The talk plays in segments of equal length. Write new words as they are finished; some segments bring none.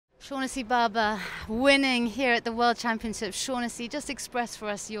Shawnacy Barber winning here at the World Championships. Shawnacy, just express for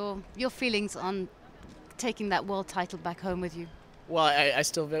us your feelings on taking that world title back home with you. Well, I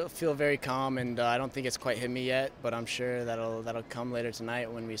still feel very calm, and I don't think it's quite hit me yet. But I'm sure that'll come later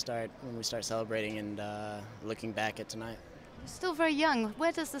tonight when we start celebrating and looking back at tonight. You're still very young.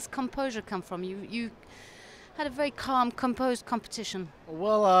 Where does this composure come from? You had a very calm, composed competition.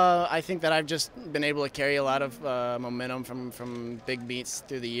 Well, I think that I've just been able to carry a lot of momentum from big meets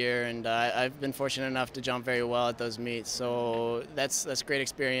through the year, and I've been fortunate enough to jump very well at those meets. So that's great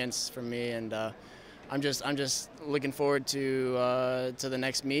experience for me, and I'm just looking forward to the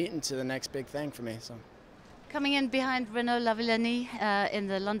next meet and to the next big thing for me. So. Coming in behind Renaud Lavillenie in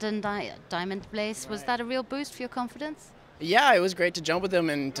the London Diamond Place, was that a real boost for your confidence? Yeah, it was great to jump with him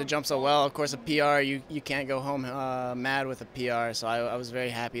and to jump so well. Of course, a PR, you can't go home mad with a PR, so I was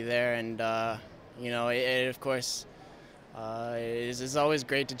very happy there. And, of course, it's always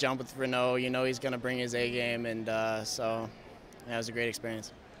great to jump with Renaud. You know he's going to bring his A game, and so yeah, it was a great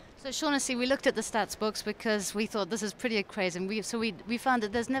experience. So Shawnacy, we looked at the stats books because we thought this is pretty crazy, and we found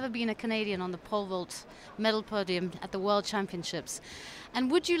that there's never been a Canadian on the pole vault medal podium at the World Championships.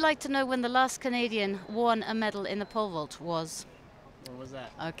 And would you like to know when the last Canadian won a medal in the pole vault was? When was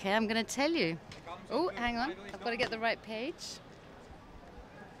that? Okay, I'm going to tell you. Oh, hang on, I've got to get the right page.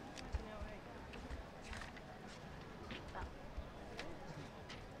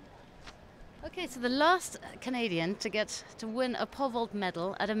 Okay, so the last Canadian to win a pole vault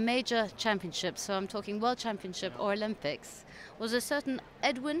medal at a major championship, so I'm talking World Championship or Olympics, was a certain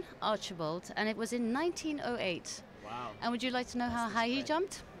Edwin Archibald, and it was in 1908. Wow. And would you like to know how high he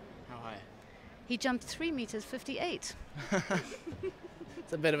jumped? How high? He jumped 3 meters 58.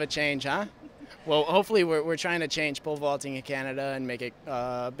 It's a bit of a change, huh? Well, hopefully we're trying to change pole vaulting in Canada and make it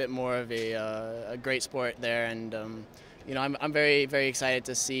a bit more of a great sport there, and I'm very, very excited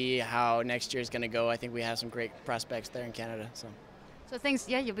to see how next year is going to go. I think we have some great prospects there in Canada. So things,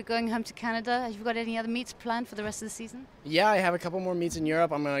 yeah, you'll be going home to Canada. Have you got any other meets planned for the rest of the season? Yeah, I have a couple more meets in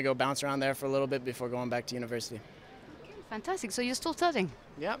Europe. I'm going to go bounce around there for a little bit before going back to university. Okay, fantastic. So you're still studying?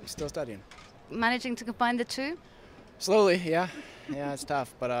 Yeah, I'm still studying. Managing to combine the two? Slowly, yeah. Yeah, it's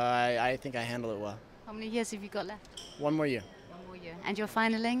tough, but I think I handle it well. How many years have you got left? 1 more year. 1 more year. And you're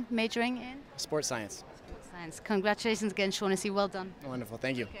majoring in? Sports science. Sports science. Congratulations again, Shawnacy. Well done. Wonderful.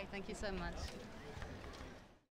 Thank you. Okay, thank you so much.